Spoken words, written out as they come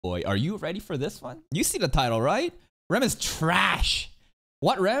Boy, are you ready for this one? You see the title, right? Rem is trash.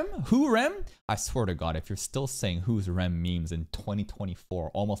 What Rem? Who Rem? I swear to God, if you're still saying who's Rem memes in 2024,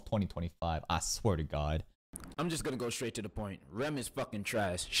 almost 2025, I swear to God. I'm just gonna go straight to the point. Rem is fucking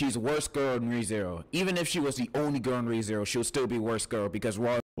trash. She's worst girl in ReZero. Even if she was the only girl in ReZero, she'll still be worst girl because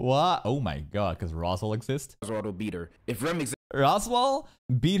What? Oh my God, because Roswell exists? Roswell will beat her. If Rem exists, Roswell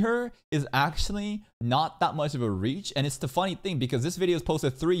beat her is actually not that much of a reach. And it's the funny thing because this video was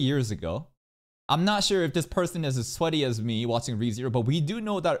posted 3 years ago. I'm not sure if this person is as sweaty as me watching ReZero, but we do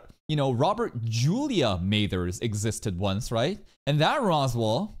know that, you know, Robert Julia Mathers existed once, right? And that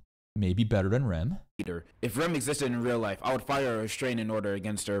Roswell may be better than Rem. if Rem existed in real life, I would fire a restraining order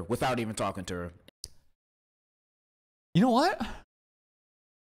against her without even talking to her. You know what?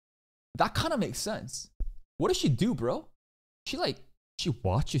 That kind of makes sense. What does she do, bro? She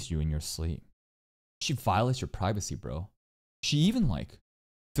watches you in your sleep. She violates your privacy, bro. She even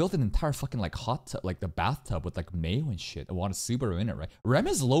filled an entire fucking hot tub, the bathtub with mayo and shit. I want a Subaru in it, right? Rem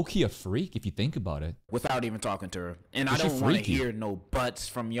is low-key a freak if you think about it. Without even talking to her. And I don't want to hear no buts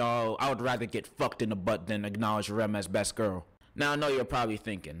from y'all. I would rather get fucked in the butt than acknowledge Rem as best girl. Now I know you're probably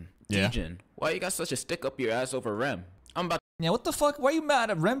thinking, Degen, why you got such a stick up your ass over Rem? Yeah, what the fuck? Why are you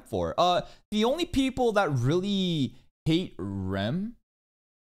mad at Rem for? The only people that really hate Rem,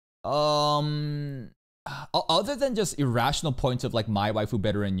 other than just irrational points of my waifu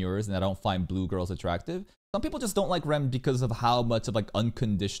better than yours and I don't find blue girls attractive, some people just don't like Rem because of how much of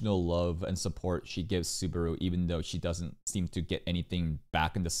unconditional love and support she gives Subaru, even though she doesn't seem to get anything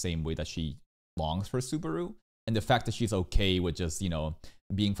back in the same way that she longs for Subaru. And the fact that she's okay with just, you know,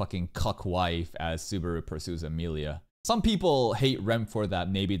 being fucking cuck wife as Subaru pursues Amelia. Some people hate Rem for that.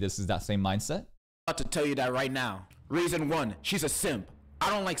 Maybe this is that same mindset. I'm about to tell you that right now. Reason 1, she's a simp.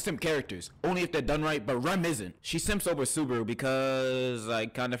 I don't like simp characters, only if they're done right, but Rem isn't. She simps over Subaru because I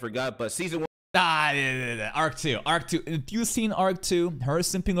kind of forgot, but season 1. Arc 2. If you've seen Arc 2, her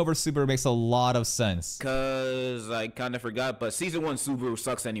simping over Subaru makes a lot of sense. Because I kind of forgot, but season 1 Subaru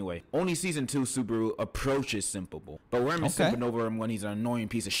sucks anyway. Only season 2 Subaru approaches simpable. But Rem is simping over him when he's an annoying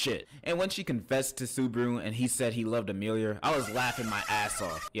piece of shit. And when she confessed to Subaru and he said he loved Amelia, I was laughing my ass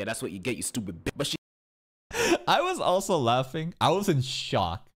off. Yeah, that's what you get, you stupid bitch. But she... I was also laughing. I was in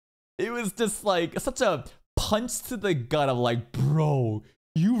shock. It was just such a punch to the gut of bro,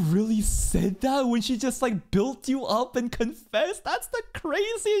 you really said that when she just built you up and confessed? That's the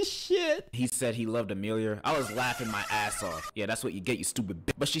craziest shit. He said he loved Amelia. I was laughing my ass off. Yeah, that's what you get, you stupid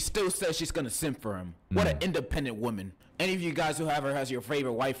bitch. But she still says she's gonna simp for him. What an independent woman. Any of you guys who have her as your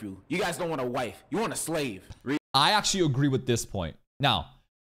favorite waifu, you guys don't want a wife. You want a slave. I actually agree with this point. Now,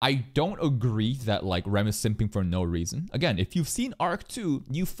 I don't agree that Rem is simping for no reason. Again, if you've seen Arc 2,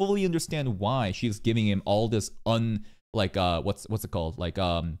 you fully understand why she's giving him all this what's it called?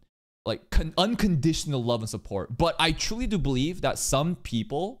 Unconditional love and support. But I truly do believe that some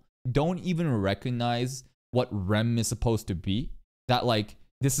people don't even recognize what Rem is supposed to be. That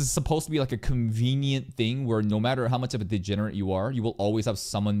this is supposed to be a convenient thing where no matter how much of a degenerate you are, you will always have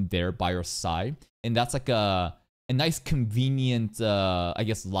someone there by your side. And that's a nice convenient I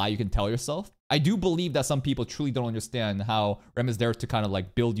guess lie you can tell yourself. I do believe that some people truly don't understand how Rem is there to kind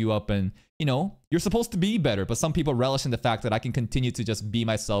of build you up and, you know, you're supposed to be better, but some people relish in the fact that I can continue to just be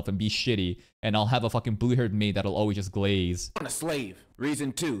myself and be shitty and I'll have a fucking blue-haired maid that'll always just glaze. I'm a slave.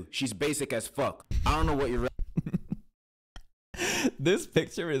 Reason 2, she's basic as fuck. I don't know what you're... This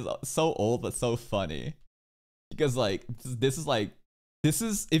picture is so old but so funny. Because this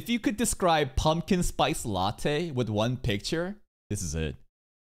is if you could describe pumpkin spice latte with one picture, this is it.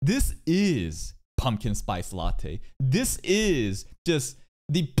 This is pumpkin spice latte. This is just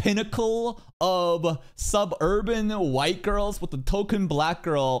the pinnacle of suburban white girls with the token black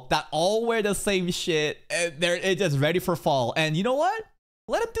girl that all wear the same shit and they're just ready for fall. And you know what?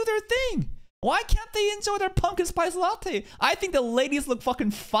 Let them do their thing. Why can't they enjoy their pumpkin spice latte? I think the ladies look fucking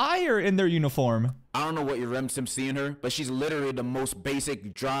fire in their uniform. I don't know what your Rem sim seeing her, but she's literally the most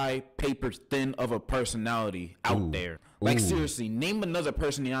basic, dry, paper thin of a personality out there. Seriously, name another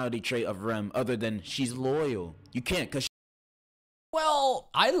personality trait of Rem other than she's loyal. You can't, cause well,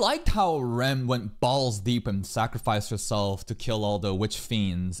 I liked how Rem went balls deep and sacrificed herself to kill all the witch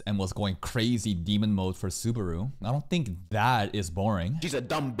fiends and was going crazy demon mode for Subaru. I don't think that is boring. She's a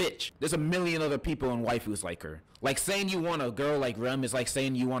dumb bitch. There's a million other people in waifus like her. Saying you want a girl like Rem is like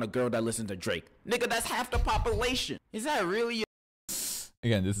saying you want a girl that listens to Drake. Nigga, that's half the population. Is that really?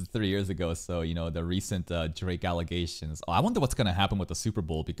 Again, this is 3 years ago, so, you know, the recent Drake allegations. Oh, I wonder what's gonna happen with the Super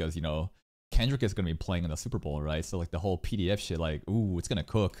Bowl because, you know, Kendrick is gonna be playing in the Super Bowl, right? So the whole PDF shit, ooh, it's gonna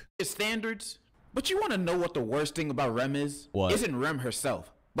cook. Standards. But you wanna know what the worst thing about Rem is? What? Isn't Rem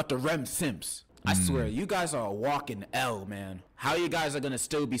herself. but the Rem simps. I swear, you guys are a walking L, man. How you guys are gonna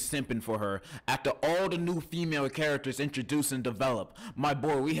still be simping for her after all the new female characters introduced and developed? My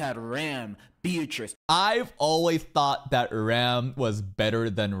boy, we had Ram, Beatrice. I've always thought that Ram was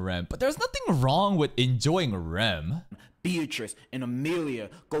better than Rem, but there's nothing wrong with enjoying Rem. Beatrice and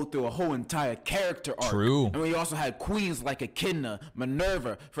Amelia go through a whole entire character arc. True. And we also had queens like Echidna,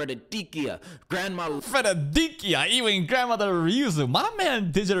 Minerva, Fredericia, Grandma... Fredericia, even Grandmother Ryuzu. My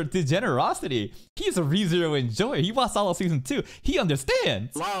man, Degenerocity. He's a ReZero enjoyer. He watched all of season 2. He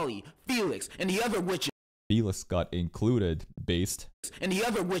understands. Lolly, Felix, and the other witches. Felix got included, based. And the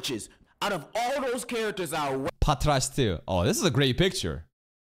other witches. Out of all those characters out... Patrash too. Oh, this is a great picture.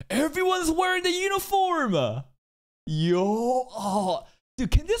 Everyone's wearing the uniform. Yo, oh,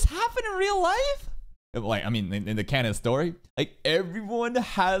 dude, can this happen in real life? Like, I mean, in the canon story, like everyone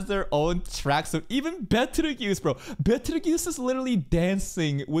has their own tracksuit. Even Betelgeuse, bro. Betelgeuse is literally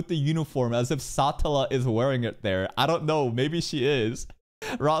dancing with the uniform as if Satala is wearing it there. I don't know, maybe she is.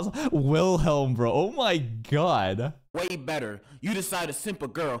 Ross Wilhelm, bro. Oh my god. Way better. You decide to simp a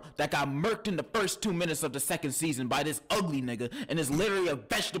girl that got murked in the first 2 minutes of the second season by this ugly nigga and is literally a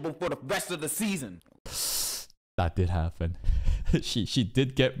vegetable for the rest of the season. That did happen. she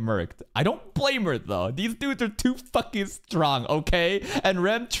did get murked. I don't blame her though. These dudes are too fucking strong, okay? And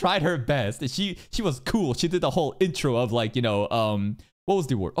Rem tried her best. She was cool. She did the whole intro of like, you know, what was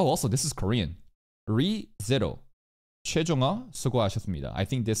the word? Oh, also this is Korean. ReZero. 최종아 수고하셨습니다. I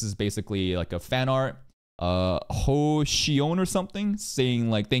think this is basically like a fan art. Ho Shion or something saying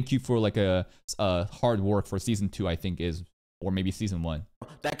like thank you for like a hard work for season 2, I think is, or maybe season 1.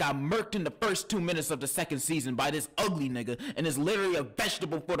 That got murked in the first 2 minutes of the second season by this ugly nigga and is literally a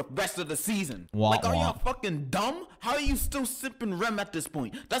vegetable for the rest of the season. Like, are y'all fucking dumb? How are you still sipping Rem at this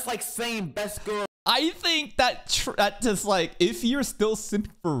point? That's like saying best girl. I think that that just like, if you're still simping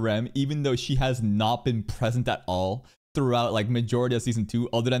for Rem, even though she has not been present at all throughout like majority of season 2,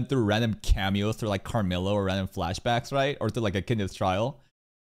 other than through random cameos through like Carmilla or random flashbacks, right? Or through like Echidna's trial.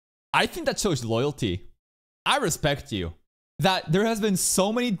 I think that shows loyalty. I respect you. That there has been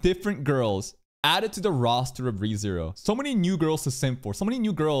so many different girls added to the roster of ReZero. So many new girls to simp for. So many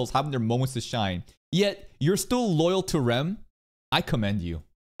new girls having their moments to shine. Yet, you're still loyal to Rem. I commend you.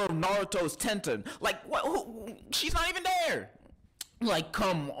 Naruto's Tenten. Like, what? She's not even there. Like,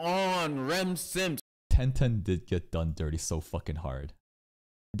 come on, Rem Sims. Tenten did get done dirty so fucking hard.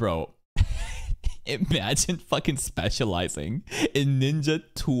 Bro. Imagine fucking specializing in ninja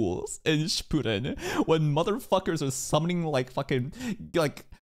tools in Shippuden when motherfuckers are summoning like fucking like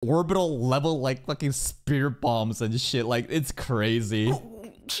orbital level like fucking spear bombs and shit. Like, it's crazy.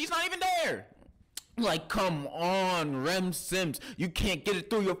 She's not even there. Like, come on, Rem Sims. You can't get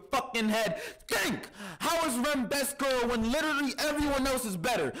it through your fucking head. Think! How is Rem best girl when literally everyone else is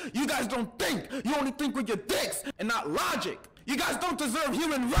better? You guys don't think. You only think with your dicks and not logic. You guys don't deserve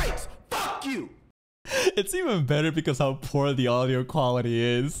human rights. Fuck you! It's even better because how poor the audio quality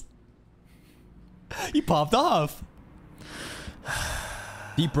is. He popped off.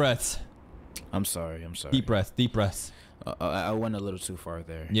 Deep breaths. I'm sorry. Deep breaths. Deep breaths. I went a little too far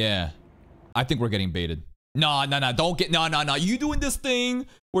there. Yeah. I think we're getting baited. No, don't get, no. You doing this thing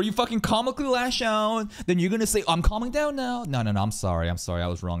where you fucking comically lash out, then you're gonna say, I'm calming down now. No, I'm sorry, I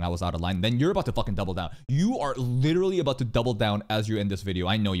was wrong, I was out of line. Then you're about to fucking double down. You are literally about to double down as you end this video.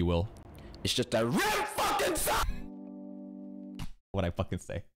 I know you will. It's just that Rem fucking sucks. What'd I fucking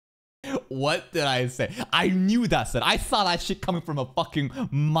say? What did I say? I knew that said. I saw that shit coming from a fucking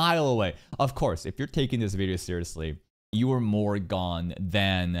mile away. Of course, if you're taking this video seriously, you are more gone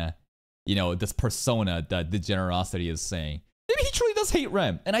than, you know, this persona that Degenerocity is saying. Maybe he truly does hate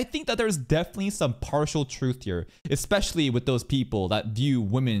Rem. And I think that there's definitely some partial truth here, especially with those people that view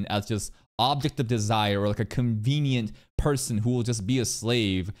women as just object of desire or like a convenient person who will just be a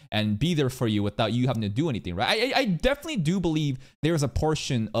slave and be there for you without you having to do anything, right? I definitely do believe there's a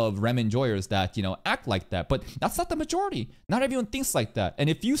portion of Rem enjoyers that, you know, act like that, but that's not the majority. Not everyone thinks like that.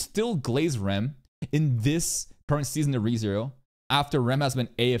 And if you still glaze Rem in this current season of ReZero, after Rem has been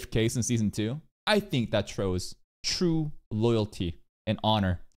AFK since season 2, I think that shows true loyalty and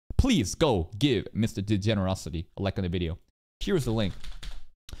honor. Please go give Mr. Degenerocity a like on the video. Here's the link.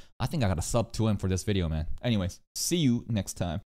 I think I got a sub to him for this video, man. Anyways, see you next time.